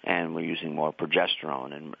 And we're using more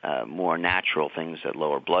progesterone and more natural things that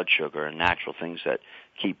lower blood sugar and natural things that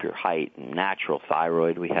keep your height, and natural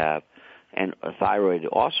thyroid we have. And a thyroid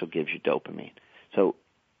also gives you dopamine. So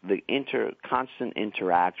the constant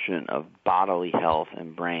interaction of bodily health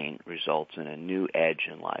and brain results in a new edge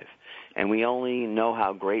in life. And we only know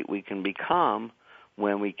how great we can become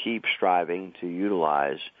when we keep striving to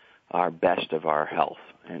utilize our best of our health.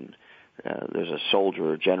 And there's a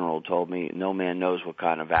soldier or general who told me, no man knows what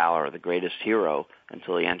kind of valor or the greatest hero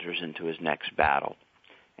until he enters into his next battle.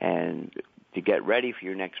 And to get ready for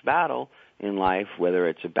your next battle in life, whether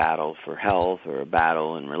it's a battle for health or a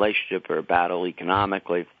battle in relationship or a battle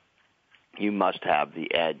economically, you must have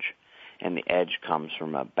the edge. And the edge comes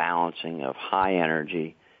from a balancing of high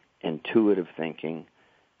energy, intuitive thinking,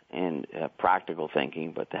 and practical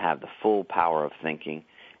thinking, but to have the full power of thinking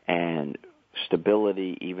and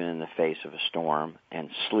stability even in the face of a storm, and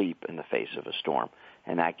sleep in the face of a storm.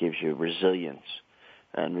 And that gives you resilience.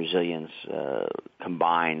 And resilience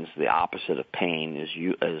combines the opposite of pain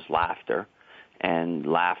is laughter. And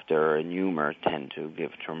laughter and humor tend to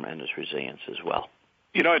give tremendous resilience as well.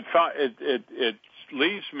 You know, it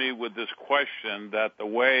leaves me with this question that the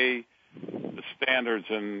way the standards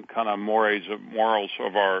and kind of mores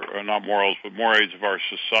of our, not morals, but mores of our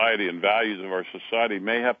society and values of our society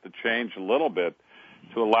may have to change a little bit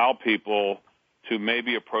to allow people to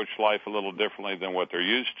maybe approach life a little differently than what they're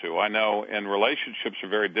used to. I know, and relationships are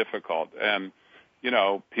very difficult, and you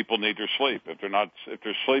know, people need their sleep. If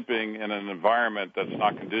they're sleeping in an environment that's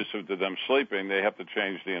not conducive to them sleeping, they have to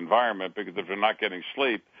change the environment, because if they're not getting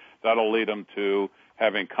sleep, that'll lead them to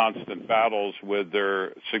having constant battles with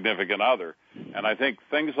their significant other. And I think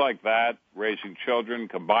things like that, raising children,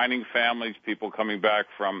 combining families, people coming back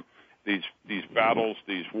from these battles,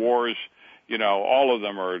 these wars, you know, all of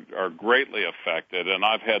them are greatly affected. And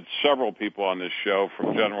I've had several people on this show,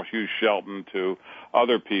 from General Hugh Shelton to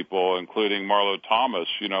other people, including Marlo Thomas,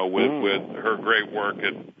 you know, with her great work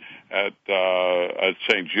at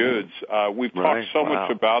St. Jude's. We've talked so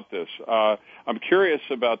much about this. I'm curious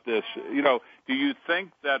about this. You know, do you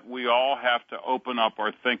think that we all have to open up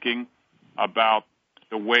our thinking about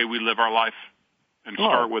the way we live our life and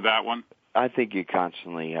start with that one? I think you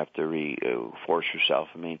constantly have to reinforce yourself.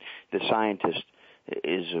 I mean, the scientist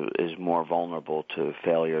is more vulnerable to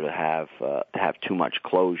failure to have too much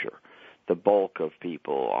closure. The bulk of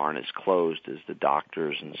people aren't as closed as the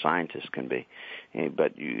doctors and scientists can be.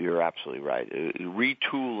 But you're absolutely right.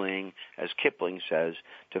 Retooling, as Kipling says,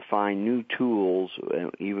 to find new tools,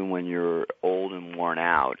 even when you're old and worn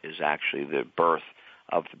out, is actually the birth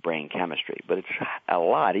of the brain chemistry. But it's a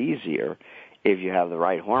lot easier if you have the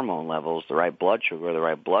right hormone levels, the right blood sugar, the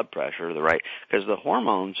right blood pressure, because the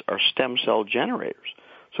hormones are stem cell generators.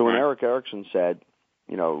 So when Eric Erickson said,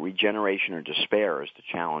 you know, regeneration or despair is the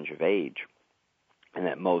challenge of age, and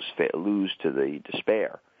that most lose to the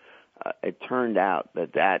despair, it turned out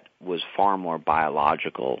that was far more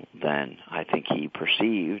biological than I think he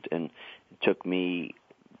perceived. And it took me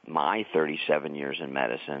my 37 years in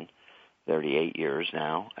medicine, 38 years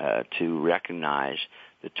now, to recognize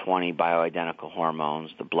the 20 bioidentical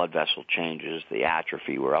hormones, the blood vessel changes, the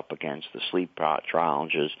atrophy we're up against, the sleep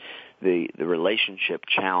challenges, the relationship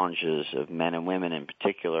challenges of men and women in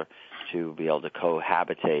particular, to be able to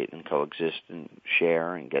cohabitate and coexist and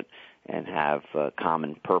share and have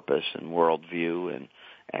common purpose and worldview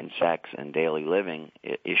and sex and daily living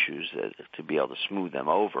issues, to be able to smooth them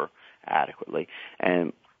over adequately,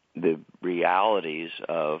 and the realities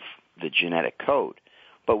of the genetic code.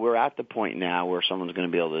 But we're at the point now where someone's going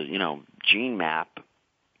to be able to, you know, gene map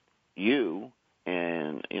you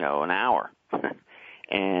in, you know, an hour.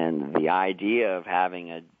 And the idea of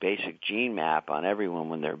having a basic gene map on everyone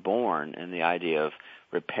when they're born, and the idea of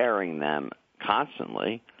repairing them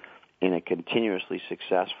constantly in a continuously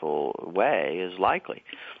successful way is likely.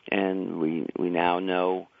 And we now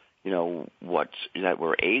know, you know, that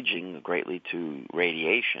we're aging greatly to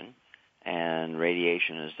radiation. And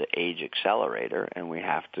radiation is the age accelerator, and we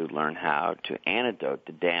have to learn how to antidote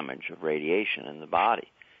the damage of radiation in the body.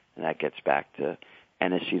 And that gets back to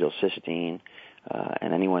N-acetylcysteine,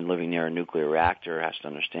 and anyone living near a nuclear reactor has to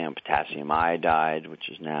understand potassium iodide, which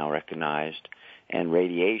is now recognized. And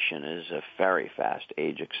radiation is a very fast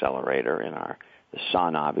age accelerator the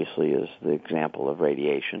sun, obviously, is the example of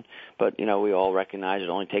radiation. But, you know, we all recognize it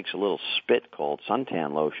only takes a little spit called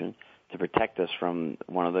suntan lotion to protect us from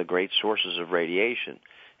one of the great sources of radiation.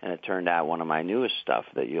 And it turned out one of my newest stuff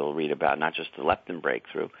that you'll read about, not just the leptin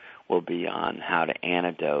breakthrough, will be on how to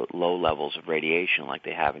antidote low levels of radiation like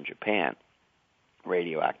they have in Japan,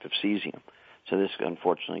 radioactive cesium. So this,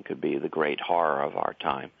 unfortunately, could be the great horror of our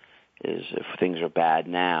time, is if things are bad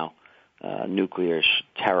now, nuclear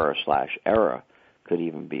terror/era could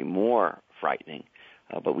even be more frightening.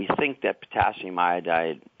 But we think that potassium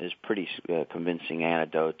iodide is pretty convincing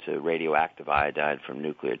antidote to radioactive iodide from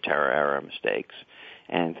nuclear terror-era mistakes,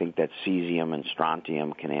 and think that cesium and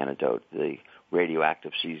strontium can antidote the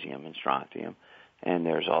radioactive cesium and strontium. And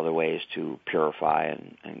there's other ways to purify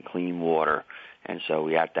and clean water. And so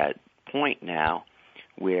we're at that point now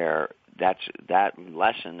where that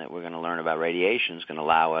lesson that we're going to learn about radiation is going to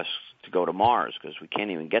allow us to go to Mars, because we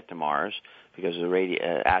can't even get to Mars because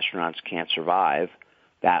the astronauts can't survive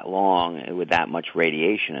that long with that much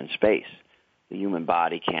radiation in space. The human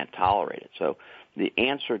body can't tolerate it. So the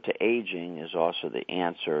answer to aging is also the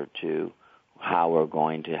answer to how we're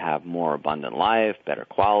going to have more abundant life, better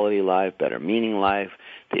quality life, better meaning life.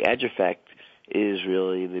 The edge effect is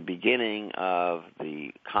really the beginning of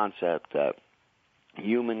the concept that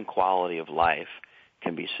human quality of life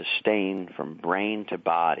can be sustained from brain to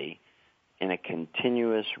body in a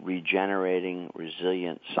continuous, regenerating,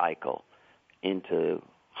 resilient cycle into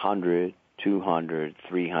 100, 200,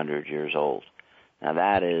 300 years old. Now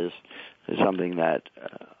that is something that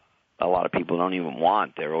a lot of people don't even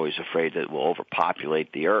want. They're always afraid that it will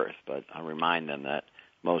overpopulate the earth, but I remind them that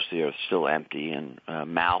most of the earth is still empty, and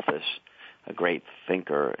Malthus, a great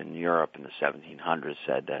thinker in Europe in the 1700s,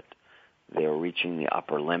 said that they were reaching the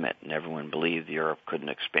upper limit, and everyone believed the earth couldn't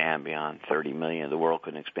expand beyond 30 million. The world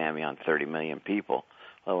couldn't expand beyond 30 million people.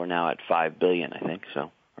 Well, we're now at 5 billion, I think,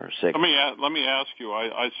 so, or 6. Let me ask you.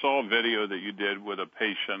 I saw a video that you did with a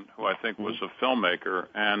patient who I think was a filmmaker,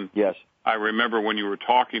 and yes, I remember when you were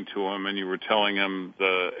talking to him and you were telling him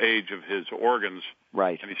the age of his organs,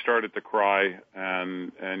 right? And he started to cry,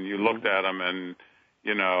 and you looked at him, and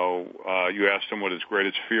you asked him what his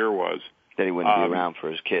greatest fear was. That he wouldn't be around for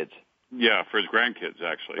his kids. Yeah, for his grandkids,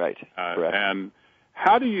 actually. Right. Correct. And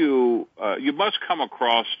how do you must come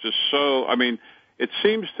across just so, I mean, it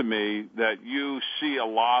seems to me that you see a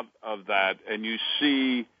lot of that, and you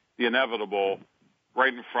see the inevitable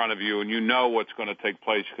right in front of you, and you know what's going to take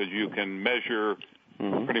place because you can measure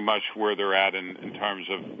pretty much where they're at in terms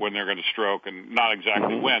of when they're going to stroke, and not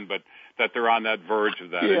exactly when, but that they're on that verge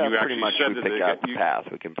of that. Yeah, and you pretty much said we pick out the path.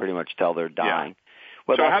 We can pretty much tell they're dying. Yeah.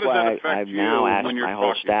 Well, so that's how does why that affect I've you now asked when you're my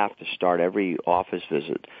whole talking? staff to start every office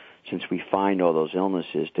visit, since we find all those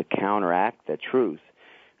illnesses, to counteract the truth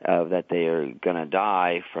that they are going to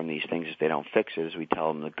die from these things if they don't fix it. As we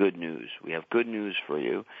tell them the good news. We have good news for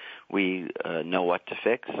you. We know what to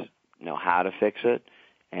fix, know how to fix it,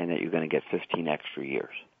 and that you're going to get 15 extra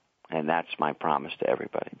years. And that's my promise to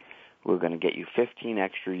everybody. We're going to get you 15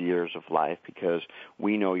 extra years of life because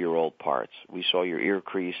we know your old parts. We saw your ear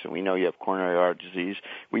crease, and we know you have coronary artery disease.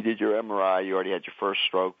 We did your MRI. You already had your first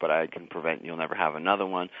stroke, but I can prevent you'll never have another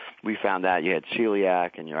one. We found out you had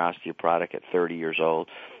celiac and you're osteoporotic at 30 years old.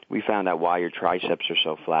 We found out why your triceps are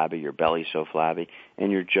so flabby, your belly's so flabby,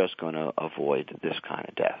 and you're just going to avoid this kind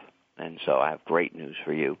of death. And so I have great news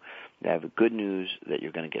for you. I have good news that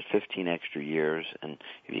you're going to get 15 extra years, and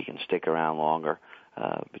if you can stick around longer,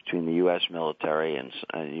 between the U.S. military and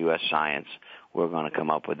U.S. science, we're going to come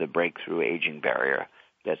up with a breakthrough aging barrier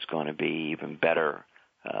that's going to be even better,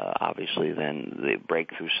 obviously, than the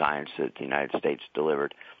breakthrough science that the United States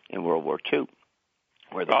delivered in World War II.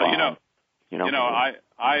 Where the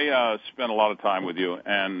I spent a lot of time with you,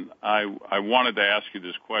 and I wanted to ask you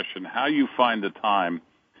this question: how you find the time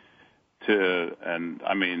to, and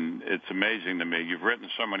I mean, it's amazing to me. You've written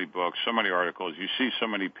so many books, so many articles. You see so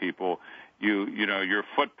many people. You know, your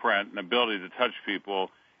footprint and ability to touch people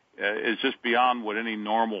is just beyond what any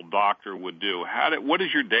normal doctor would do. What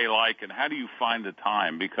is your day like, and how do you find the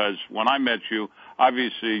time? Because when I met you,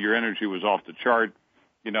 obviously your energy was off the chart,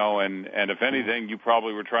 you know, and if anything, you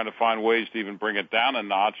probably were trying to find ways to even bring it down a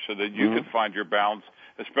notch so that you could find your balance,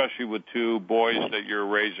 especially with 2 boys that you're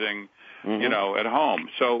raising, you know, at home.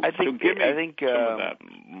 So, I think some of that.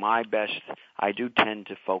 My best, I do tend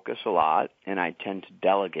to focus a lot, and I tend to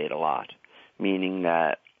delegate a lot, meaning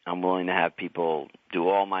that I'm willing to have people do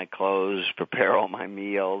all my clothes, prepare all my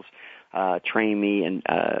meals, train me, and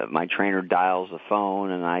my trainer dials the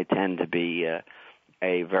phone, and I tend to be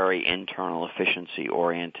a very internal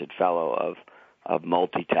efficiency-oriented fellow of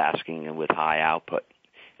multitasking and with high output.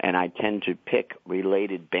 And I tend to pick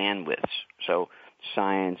related bandwidths. So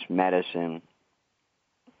science, medicine,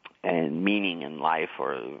 and meaning in life,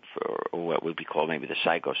 or what would be called maybe the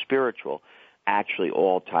psycho-spiritual, actually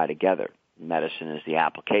all tie together. Medicine is the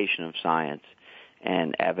application of science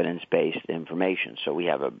and evidence-based information. So we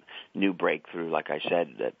have a new breakthrough, like I said,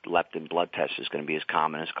 that leptin blood test is going to be as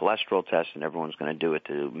common as cholesterol tests, and everyone's going to do it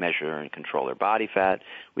to measure and control their body fat.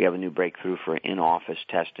 We have a new breakthrough for in-office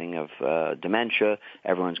testing of dementia.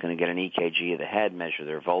 Everyone's going to get an EKG of the head, measure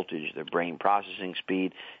their voltage, their brain processing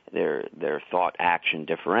speed, their thought-action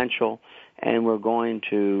differential. And we're going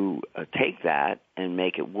to take that and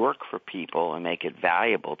make it work for people and make it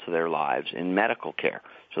valuable to their lives in medical care.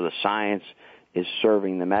 So the science is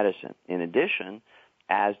serving the medicine. In addition,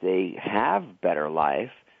 as they have better life,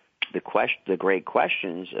 the great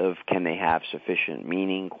questions of can they have sufficient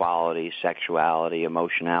meaning, quality, sexuality,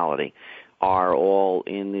 emotionality are all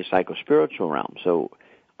in the psychospiritual realm. So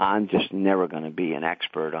I'm just never going to be an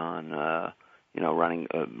expert on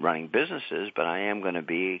running businesses, but I am going to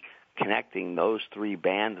be connecting those 3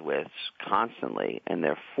 bandwidths constantly, and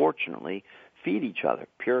they're fortunately feed each other.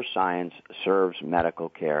 Pure science serves medical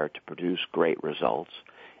care to produce great results,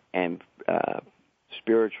 and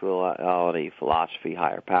spirituality, philosophy,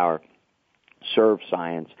 higher power serve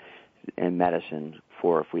science and medicine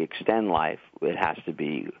therefore, if we extend life, it has to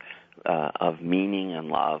be of meaning and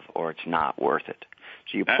love, or it's not worth it.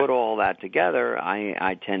 So you put all that together,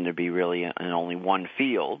 I tend to be really in only one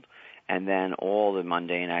field, and then all the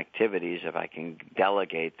mundane activities, if I can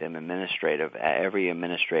delegate them, every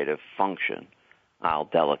administrative function, I'll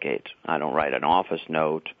delegate. I don't write an office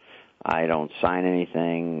note. I don't sign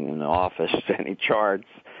anything in the office, any charts.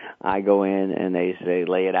 I go in and they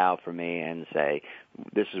lay it out for me and say,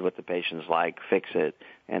 this is what the patient's like, fix it.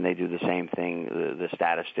 And they do the same thing. The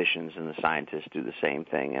statisticians and the scientists do the same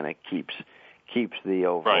thing, and it keeps the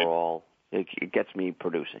overall, right. It gets me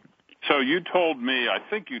producing. So I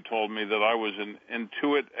think you told me that I was an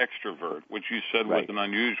intuit extrovert, which you said was an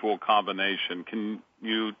unusual combination. Can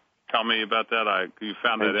you tell me about that? You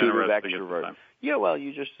found that interesting extrovert. At the time. Yeah, well,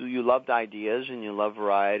 you loved ideas, and you love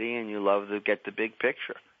variety, and you love to get the big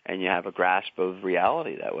picture, and you have a grasp of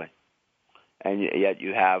reality that way. And yet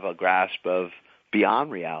you have a grasp of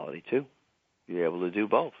beyond reality, too. You're able to do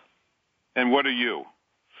both. And what are you?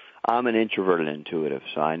 I'm an introverted intuitive,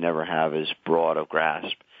 so I never have as broad a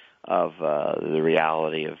grasp of the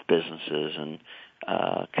reality of businesses and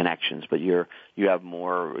connections. But you have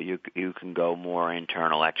more. You can go more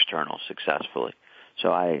internal, external successfully.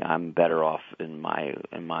 So I'm better off in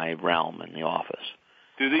my realm in the office.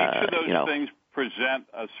 Do each of those things present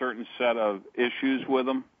a certain set of issues with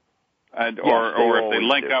them, or if they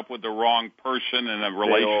link up with the wrong person in a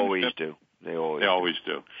relationship? They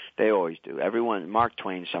always do. Everyone, Mark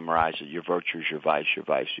Twain summarized it: your virtue is your vice, your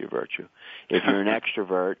vice is your virtue. If you're an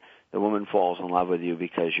extrovert, the woman falls in love with you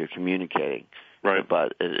because you're communicating. Right.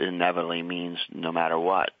 But it inevitably means no matter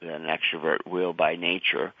what, an extrovert will by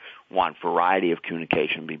nature want variety of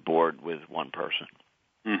communication, be bored with one person.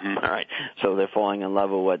 Mm-hmm. All right. So they're falling in love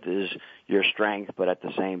with what is your strength, but at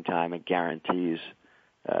the same time it guarantees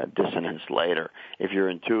dissonance later. If you're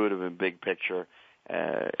intuitive and big picture,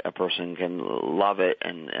 a person can love it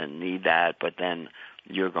and need that, but then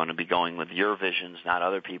you're going to be going with your visions, not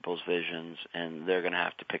other people's visions, and they're going to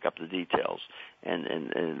have to pick up the details.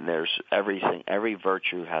 And there's everything. Every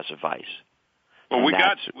virtue has a vice. Well, we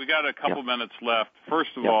got a couple minutes left. First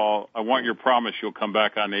of all, I want your promise you'll come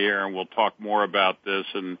back on the air and we'll talk more about this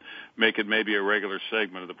and make it maybe a regular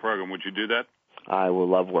segment of the program. Would you do that? I will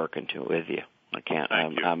love working with you. I can't.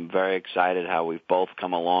 I'm very excited how we've both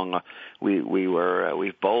come along. We've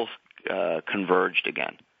both converged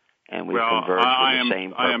again, and we've converged with the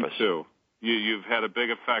same purpose. I am too. You've had a big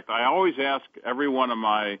effect. I always ask every one of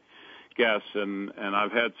my guests, and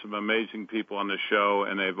I've had some amazing people on the show,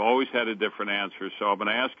 and they've always had a different answer. So I'm going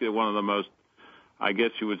to ask you one of the most, I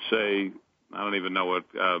guess you would say, I don't even know what,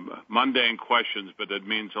 mundane questions, but it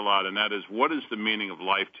means a lot, and that is, what is the meaning of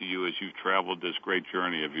life to you as you've traveled this great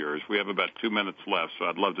journey of yours? We have about 2 minutes left, so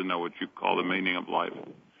I'd love to know what you call the meaning of life.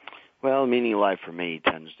 Well, the meaning of life for me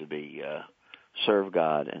tends to be serve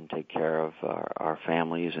God and take care of our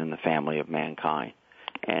families and the family of mankind,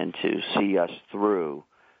 and to see us through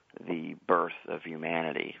the birth of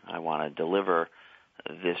humanity. I want to deliver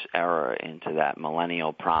this era into that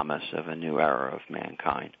millennial promise of a new era of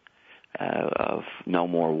mankind. Of no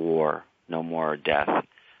more war, no more death,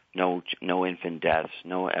 no infant deaths,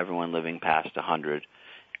 no everyone living past 100,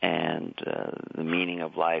 and the meaning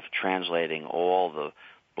of life, translating all the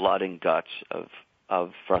blood and guts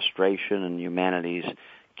of frustration and humanity's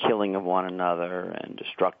killing of one another and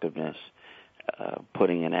destructiveness,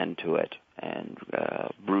 putting an end to it, and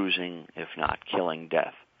bruising, if not killing,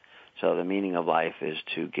 death. So the meaning of life is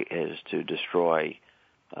to destroy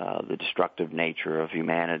the destructive nature of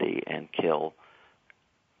humanity and kill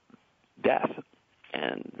death.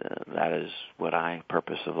 And that is what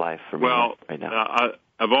purpose of life for me right now.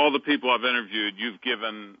 Of all the people I've interviewed, you've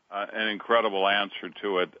given an incredible answer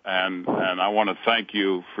to it, and I want to thank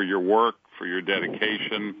you for your work, for your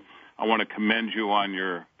dedication. I want to commend you on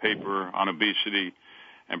your paper on obesity,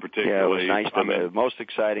 and particularly... Yeah, it was nice. Most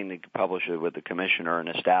exciting to publish it with the commissioner and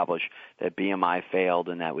establish that BMI failed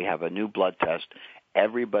and that we have a new blood test.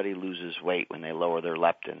 Everybody loses weight when they lower their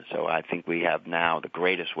leptin. So I think we have now the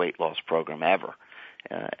greatest weight loss program ever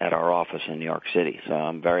at our office in New York City. So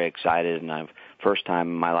I'm very excited, and first time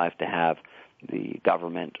in my life to have the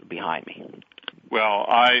government behind me. Well,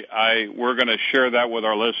 we're going to share that with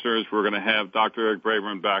our listeners. We're going to have Dr. Eric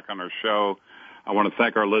Braverman back on our show. I want to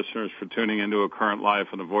thank our listeners for tuning into A Current Life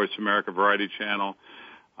on the Voice America Variety Channel.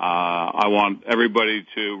 I want everybody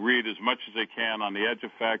to read as much as they can on The Edge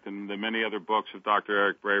Effect and the many other books of Dr.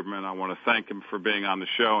 Eric Braverman. I want to thank him for being on the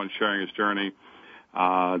show and sharing his journey.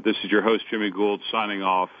 This is your host, Jimmy Gould, signing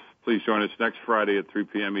off. Please join us next Friday at 3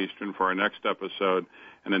 p.m. Eastern for our next episode.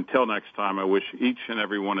 And until next time, I wish each and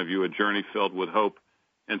every one of you a journey filled with hope,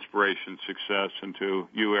 inspiration, success, and to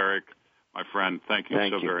you, Eric, my friend, thank you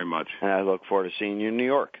so very much. And I look forward to seeing you in New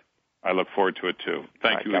York. I look forward to it, too.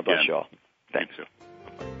 Thank you God again. Bless you all. Thanks. You too.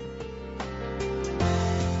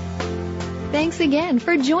 Thanks again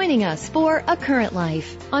for joining us for A Current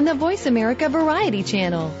Life on the Voice America Variety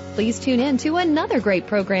Channel. Please tune in to another great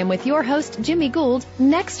program with your host, Jimmy Gould,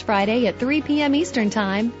 next Friday at 3 p.m. Eastern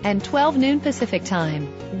Time and 12 noon Pacific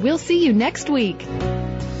Time. We'll see you next week.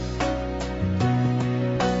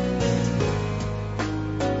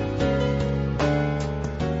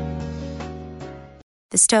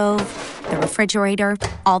 The stove, the refrigerator,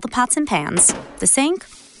 all the pots and pans, the sink.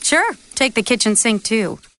 Sure, take the kitchen sink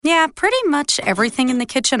too. Yeah, pretty much everything in the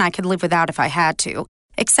kitchen I could live without if I had to.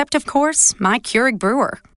 Except, of course, my Keurig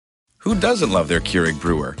brewer. Who doesn't love their Keurig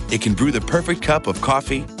brewer? It can brew the perfect cup of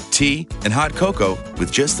coffee, tea, and hot cocoa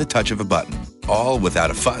with just the touch of a button. All without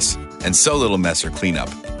a fuss and so little mess or cleanup.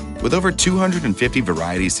 With over 250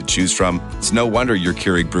 varieties to choose from, it's no wonder your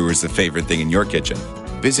Keurig brewer is the favorite thing in your kitchen.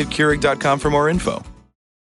 Visit Keurig.com for more info.